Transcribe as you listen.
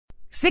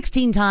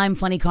16-time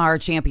funny car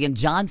champion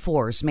John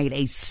Force made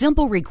a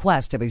simple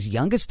request of his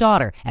youngest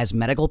daughter as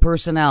medical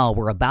personnel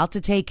were about to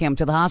take him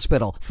to the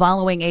hospital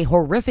following a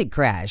horrific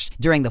crash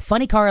during the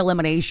funny car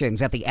eliminations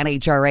at the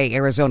NHRA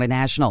Arizona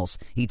Nationals.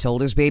 He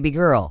told his baby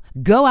girl,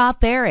 "Go out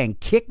there and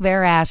kick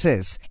their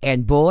asses."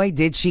 And boy,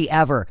 did she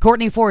ever.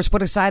 Courtney Force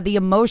put aside the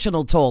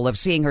emotional toll of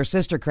seeing her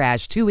sister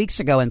crash 2 weeks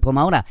ago in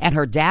Pomona and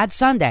her dad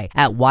Sunday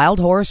at Wild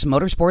Horse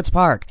Motorsports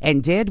Park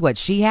and did what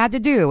she had to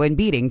do in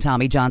beating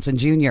Tommy Johnson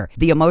Jr.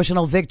 The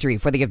emotional victory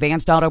for the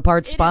Advanced Auto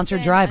Parts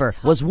sponsored driver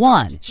was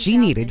one she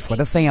needed for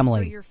the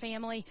family. For your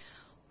family,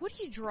 what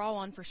do you draw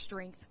on for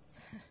strength?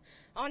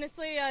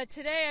 Honestly,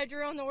 today I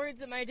drew on the words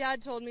that my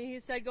dad told me. He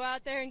said, "Go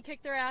out there and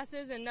kick their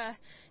asses," and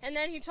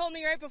then he told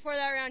me right before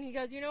that round, he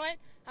goes, "You know what?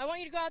 I want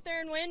you to go out there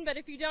and win, but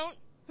if you don't,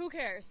 who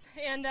cares?"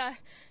 And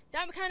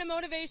that kind of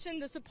motivation,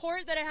 the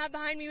support that I have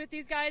behind me with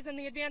these guys and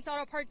the Advanced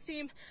Auto Parts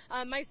team,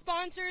 my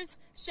sponsors,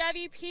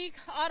 Chevy, Peak,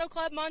 Auto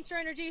Club, Monster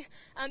Energy,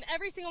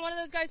 every single one of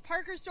those guys,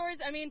 Parker Stores,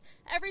 I mean,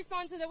 every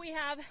sponsor that we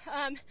have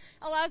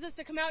allows us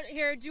to come out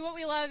here, do what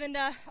we love, and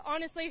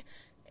honestly,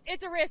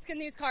 it's a risk in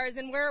these cars,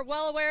 and we're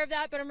well aware of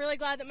that, but I'm really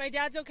glad that my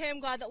dad's okay. I'm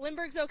glad that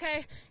Lindbergh's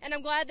okay, and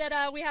I'm glad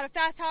that we had a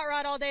fast hot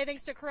rod all day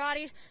thanks to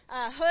Karate,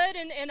 Hood,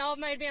 and all of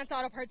my Advanced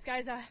Auto Parts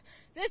guys.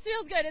 This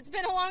feels good. It's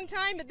been a long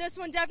time, but this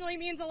one definitely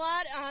means a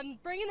lot.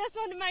 Bringing this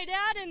one to my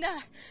dad, and I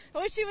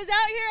wish he was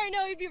out here. I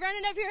know he'd be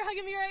running up here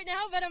hugging me right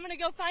now, but I'm going to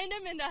go find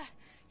him and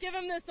give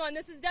him this one.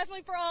 This is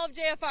definitely for all of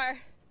JFR.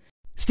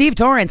 Steve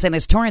Torrence and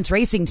his Torrence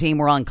racing team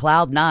were on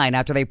cloud nine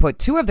after they put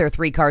two of their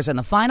three cars in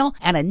the final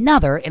and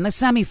another in the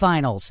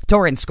semifinals.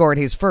 Torrence scored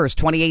his first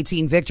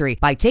 2018 victory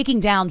by taking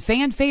down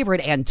fan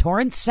favorite and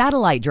Torrence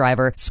satellite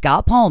driver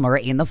Scott Palmer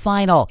in the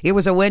final. It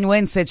was a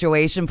win-win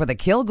situation for the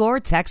Kilgore,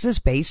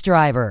 Texas-based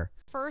driver.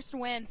 First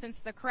win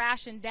since the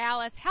crash in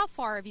Dallas. How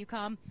far have you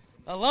come?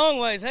 A long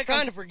ways. I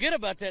kind of forget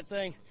about that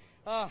thing.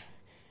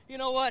 You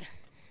know what?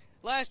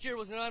 Last year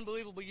was an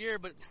unbelievable year,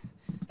 but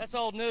that's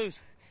old news.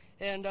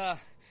 And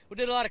we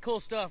did a lot of cool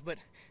stuff. But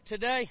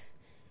today,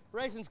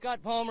 racing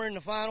Scott Palmer in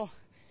the final,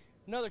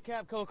 another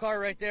Capco car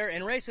right there,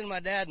 and racing my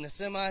dad in the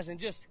semis, and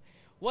just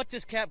what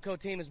this Capco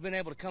team has been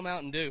able to come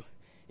out and do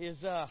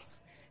is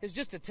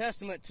just a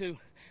testament to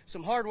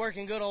some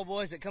hard-working, good old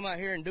boys that come out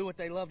here and do what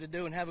they love to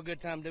do and have a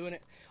good time doing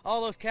it.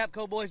 All those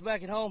Capco boys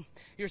back at home,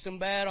 you're some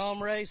bad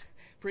hombres.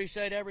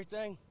 Appreciate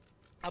everything.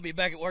 I'll be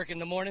back at work in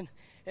the morning.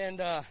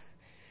 And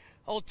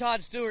old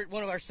Todd Stewart,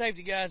 one of our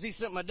safety guys, he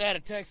sent my dad a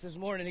text this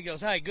morning. He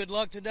goes, "Hey, good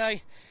luck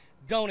today.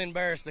 Don't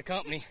embarrass the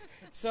company."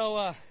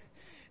 So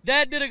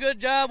Dad did a good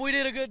job. We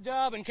did a good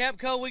job. And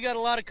Capco, we got a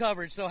lot of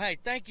coverage. So, hey,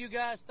 thank you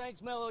guys.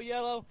 Thanks, Mello,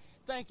 Yello.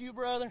 Thank you,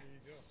 brother.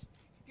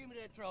 Give me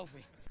that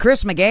trophy.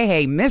 Chris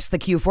McGaha missed the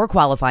Q4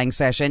 qualifying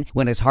session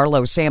when his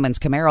Harlow Salmons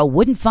Camaro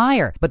wouldn't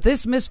fire, but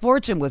this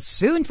misfortune was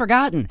soon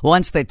forgotten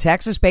once the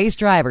Texas-based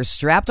driver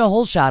strapped a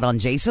hole shot on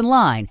Jason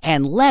Line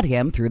and led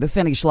him through the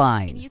finish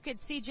line. And you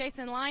could see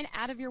Jason Line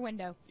out of your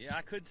window. Yeah,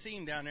 I could see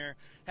him down there.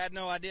 Had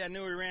no idea. I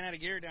knew we ran out of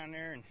gear down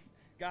there and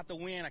got the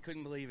win. I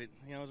couldn't believe it.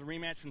 You know, it was a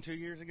rematch from 2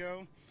 years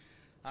ago.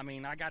 I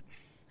mean, I've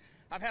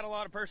had a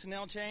lot of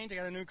personnel change. I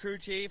got a new crew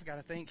chief. I got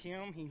to thank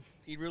him.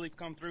 He really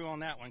come through on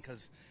that one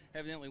because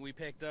evidently we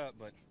picked up.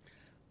 But,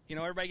 you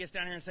know, everybody gets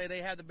down here and say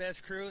they have the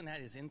best crew, and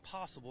that is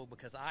impossible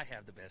because I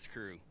have the best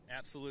crew.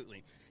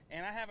 Absolutely.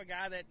 And I have a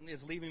guy that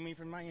is leaving me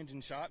from my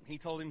engine shop. He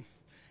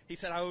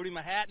said I owed him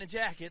a hat and a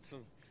jacket. So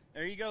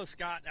there you go,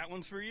 Scott. That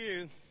one's for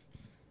you.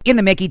 In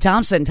the Mickey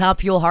Thompson Top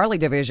Fuel Harley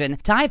division,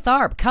 Ty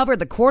Tharp covered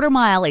the quarter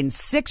mile in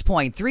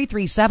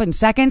 6.337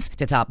 seconds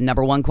to top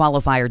number one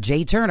qualifier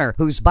Jay Turner,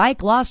 whose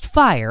bike lost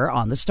fire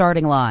on the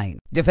starting line.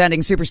 Defending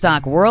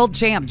Superstock World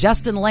Champ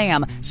Justin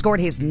Lamb scored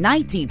his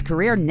 19th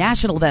career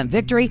national event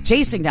victory,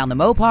 chasing down the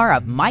Mopar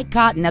of Mike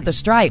Cotton at the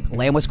stripe.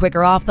 Lamb was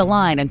quicker off the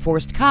line and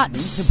forced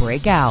Cotton to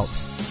break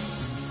out.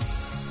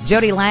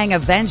 Jody Lang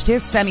avenged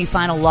his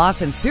semifinal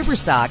loss in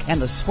Superstock,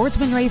 and the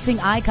sportsman racing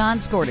icon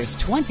scored his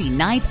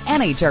 29th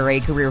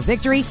NHRA career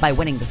victory by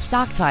winning the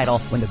stock title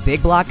when the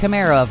big block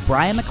Camaro of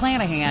Brian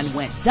McClanahan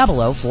went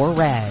 004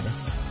 red.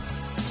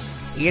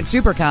 In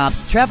Super Comp,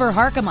 Trevor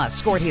Harkema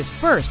scored his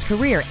first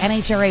career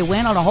NHRA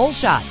win on a hole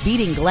shot,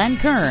 beating Glenn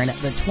Kern,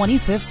 the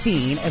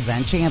 2015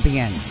 event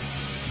champion.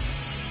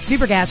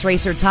 Supergas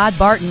racer Todd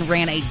Barton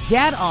ran a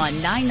dead-on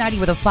 990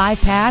 with a 5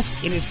 pass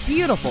in his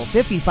beautiful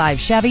 55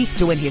 Chevy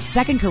to win his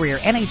second career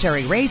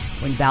NHRA race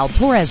when Val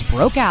Torres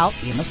broke out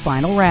in the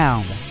final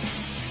round.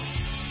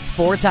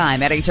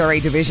 Four-time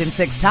NHRA Division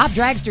 6 top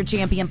dragster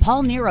champion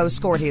Paul Nero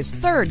scored his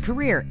third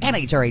career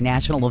NHRA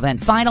National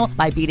Event final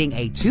by beating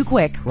a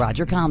too-quick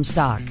Roger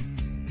Comstock.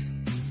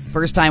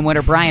 First-time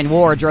winner Brian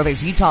Ward drove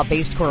his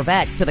Utah-based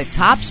Corvette to the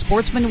top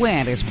sportsman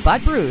win as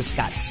Bud Bruce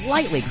got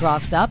slightly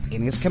crossed up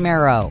in his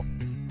Camaro.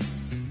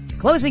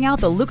 Closing out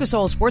the Lucas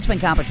Oil Sportsman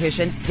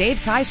competition, Dave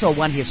Keisel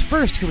won his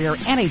first career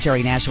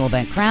NHRA National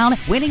Event crown,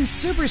 winning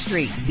Super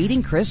Street,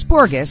 beating Chris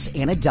Borges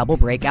in a double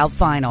breakout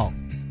final.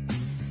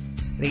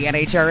 The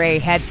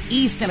NHRA heads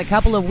east in a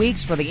couple of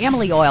weeks for the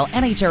Emily Oil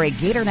NHRA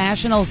Gator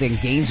Nationals in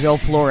Gainesville,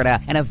 Florida,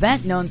 an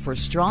event known for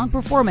strong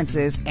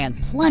performances and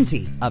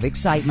plenty of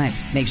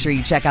excitement. Make sure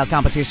you check out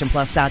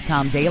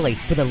CompetitionPlus.com daily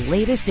for the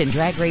latest in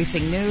drag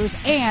racing news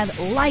and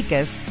like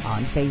us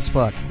on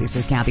Facebook. This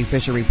is Kathy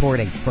Fisher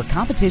reporting for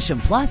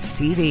Competition Plus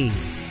TV.